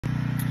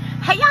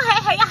Hey y'all,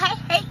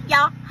 hey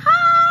y'all,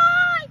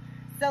 hi.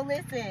 So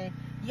listen,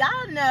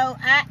 y'all know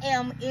I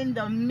am in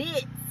the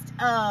midst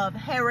of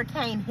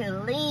Hurricane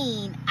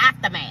Helene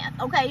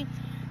aftermath, okay?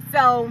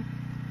 So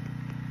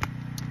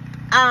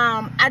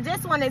I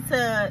just wanted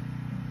to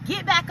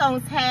get back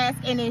on task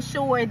and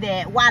ensure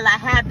that while I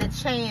have the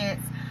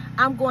chance,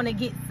 I'm going to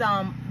get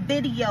some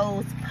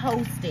videos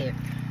posted.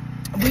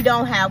 We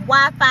don't have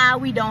Wi-Fi,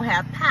 we don't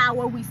have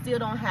power, we still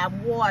don't have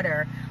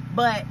water,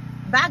 but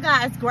by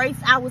God's grace,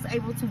 I was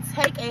able to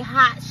take a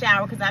hot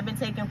shower because I've been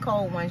taking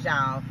cold ones,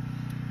 y'all.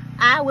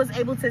 I was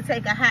able to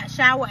take a hot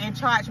shower and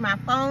charge my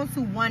phone to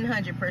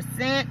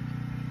 100%.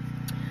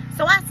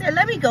 So I said,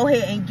 let me go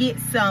ahead and get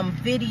some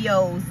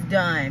videos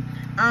done.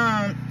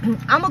 I'm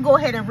going to go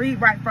ahead and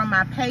read right from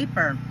my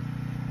paper.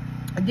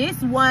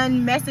 This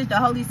one message the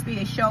Holy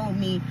Spirit showed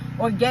me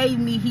or gave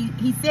me,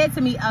 he said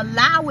to me,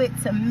 allow it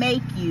to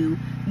make you,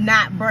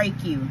 not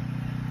break you.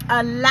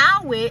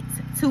 Allow it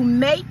to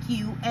make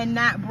you and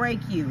not break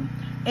you.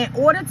 In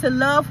order to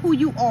love who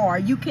you are,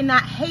 you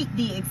cannot hate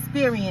the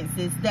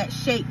experiences that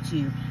shaped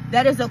you.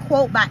 That is a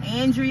quote by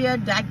Andrea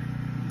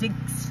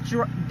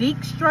Dijkstra.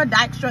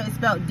 Dijkstra is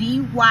spelled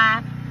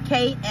D-Y-K-S-T-R-A.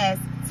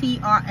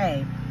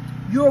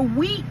 You're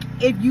weak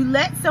if you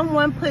let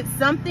someone put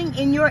something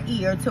in your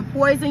ear to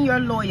poison your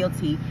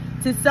loyalty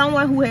to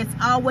someone who has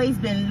always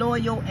been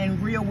loyal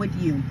and real with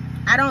you.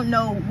 I don't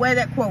know where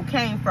that quote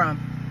came from,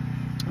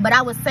 but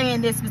I was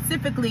saying this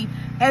specifically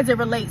as it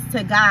relates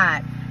to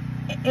God.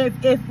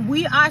 If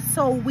we are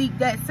so weak,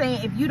 that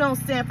saying, if you don't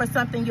stand for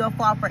something, you'll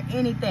fall for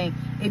anything.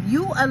 If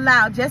you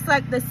allow, just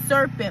like the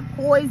serpent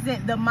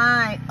poisoned the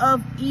mind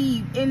of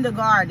Eve in the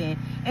garden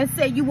and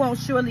said you won't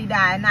surely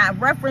die, and I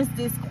reference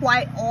this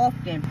quite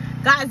often,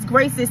 God's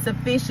grace is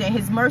sufficient.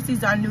 His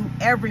mercies are new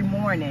every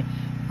morning.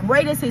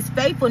 Great is his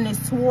faithfulness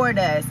toward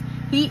us.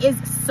 He is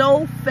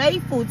so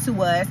faithful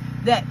to us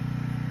that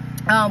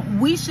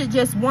we should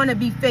just want to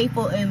be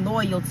faithful and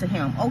loyal to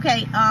him.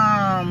 Okay,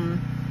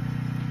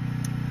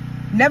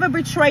 never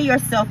betray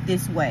yourself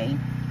this way.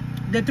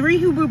 The three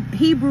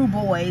Hebrew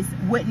boys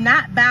would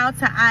not bow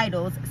to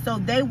idols, so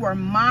they were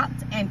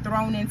mocked and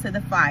thrown into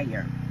the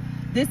fire.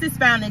 This is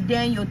found in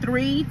Daniel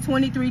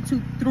 3:23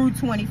 through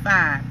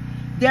 25.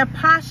 Their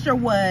posture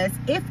was,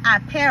 if I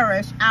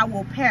perish, I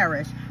will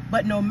perish.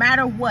 But no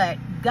matter what,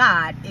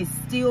 God is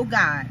still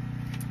God.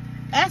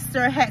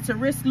 Esther had to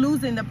risk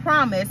losing the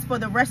promise for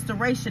the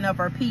restoration of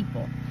her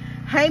people.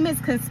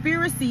 Haman's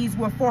conspiracies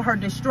were for her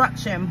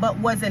destruction, but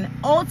was an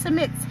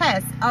ultimate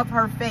test of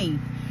her faith.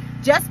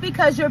 Just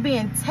because you're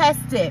being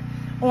tested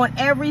on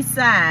every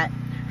side,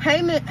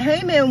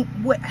 Haman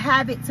would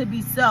have it to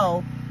be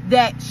so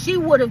that she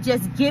would have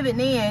just given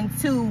in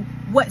to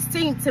what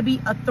seemed to be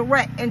a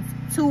threat and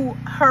to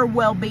her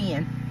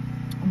well-being.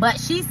 But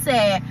she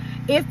said,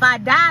 if I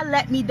die,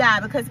 let me die.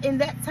 Because in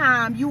that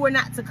time, you were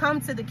not to come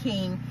to the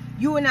king.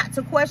 You were not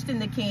to question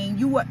the king.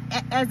 You were,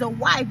 as a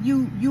wife,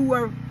 you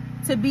were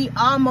to be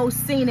almost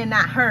seen and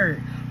not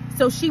heard.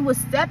 So she was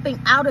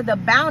stepping out of the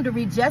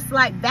boundary, just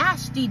like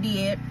Vashti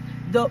did.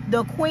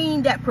 The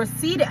queen that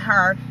preceded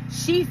her,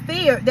 she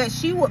feared that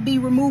she would be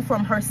removed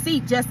from her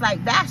seat, just like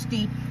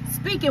Vashti,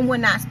 speaking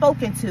when not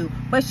spoken to.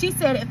 But she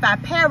said, if I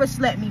perish,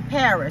 let me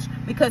perish,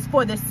 because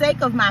for the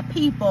sake of my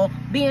people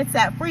being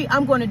set free,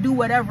 I'm going to do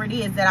whatever it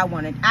is that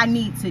I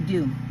need to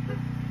do.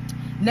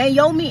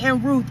 Naomi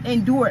and Ruth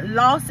endured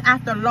loss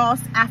after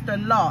loss after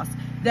loss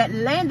that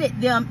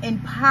landed them in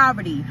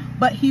poverty,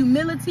 but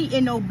humility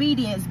and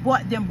obedience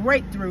brought them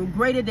breakthrough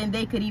greater than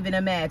they could even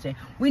imagine.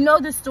 We know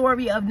the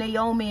story of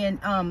Naomi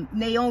and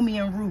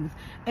Ruth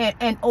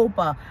and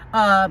Oprah.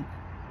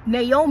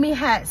 Naomi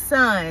had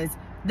sons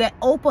that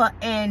Oprah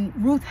and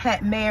Ruth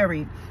had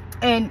married,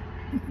 and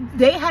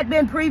they had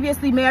been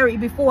previously married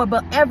before,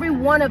 but every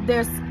one of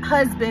their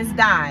husbands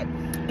died,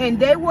 and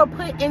they were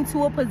put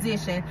into a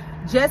position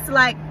just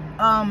like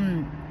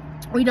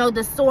we know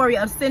the story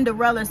of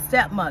Cinderella's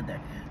stepmother.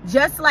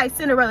 Just like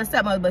Cinderella's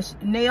stepmother, but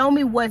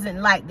Naomi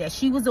wasn't like that.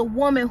 She was a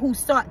woman who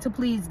sought to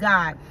please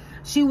God.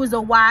 She was a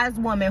wise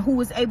woman who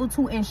was able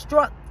to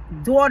instruct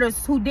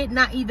daughters who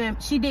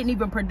she didn't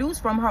even produce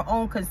from her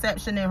own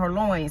conception in her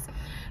loins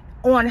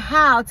on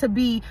how to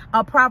be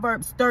a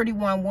Proverbs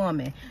 31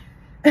 woman.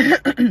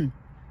 and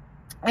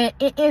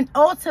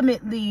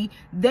ultimately,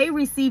 they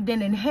received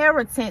an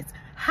inheritance,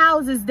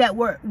 houses that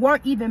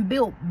weren't even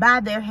built by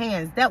their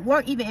hands, that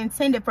weren't even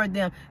intended for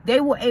them. They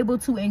were able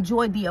to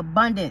enjoy the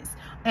abundance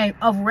and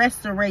of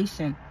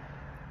restoration.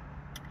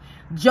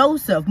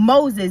 Joseph,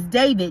 Moses,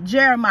 David,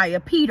 Jeremiah,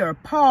 Peter,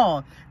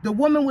 Paul, the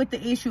woman with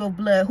the issue of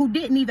blood who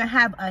didn't even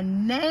have a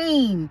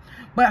name,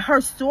 but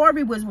her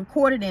story was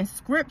recorded in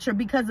scripture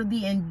because of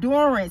the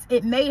endurance.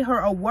 It made her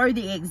a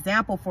worthy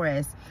example for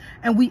us.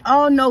 And we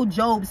all know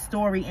Job's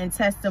story and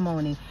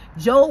testimony.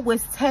 Job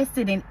was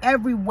tested in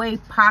every way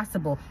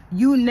possible.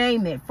 You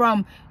name it,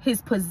 from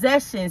his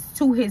possessions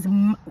to his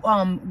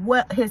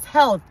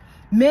health,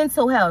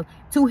 mental health,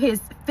 to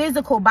his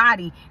physical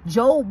body.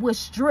 Job was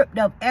stripped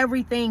of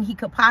everything you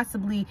could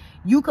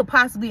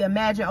possibly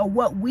imagine, or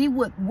what we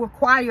would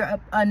require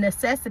a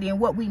necessity, and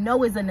what we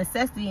know is a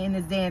necessity in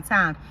this day and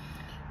time.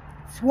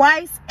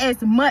 Twice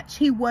as much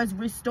he was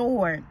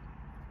restored.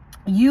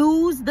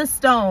 Use the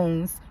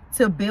stones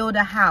to build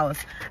a house.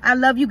 I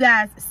love you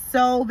guys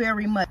so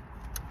very much.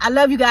 I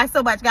love you guys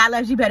so much. God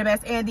loves you better,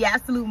 best, and the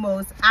absolute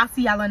most. I'll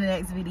see y'all on the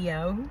next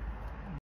video.